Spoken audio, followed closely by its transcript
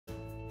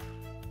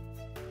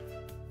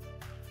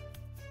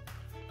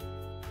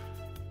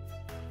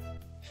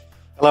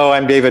Hello,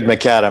 I'm David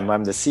McAdam.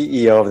 I'm the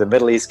CEO of the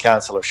Middle East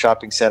Council of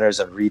Shopping Centers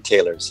and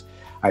Retailers.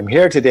 I'm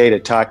here today to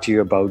talk to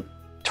you about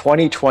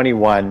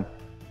 2021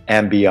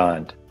 and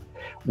beyond.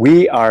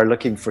 We are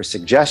looking for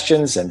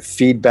suggestions and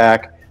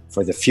feedback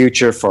for the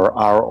future for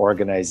our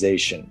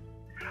organization.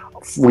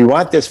 We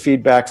want this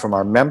feedback from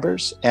our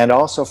members and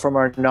also from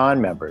our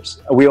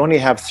non-members. We only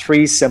have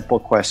 3 simple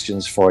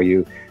questions for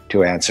you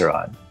to answer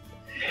on.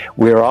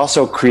 We are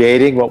also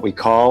creating what we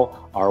call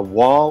our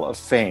wall of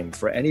fame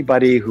for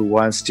anybody who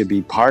wants to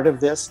be part of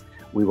this.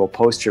 We will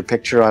post your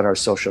picture on our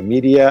social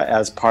media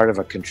as part of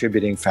a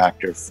contributing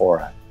factor for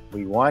it.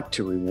 We want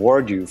to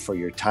reward you for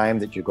your time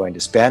that you're going to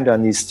spend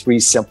on these 3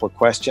 simple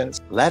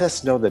questions. Let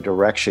us know the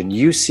direction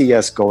you see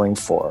us going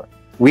for.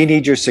 We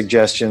need your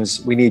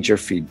suggestions. We need your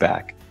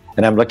feedback.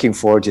 And I'm looking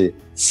forward to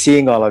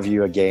seeing all of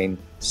you again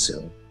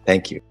soon.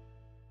 Thank you.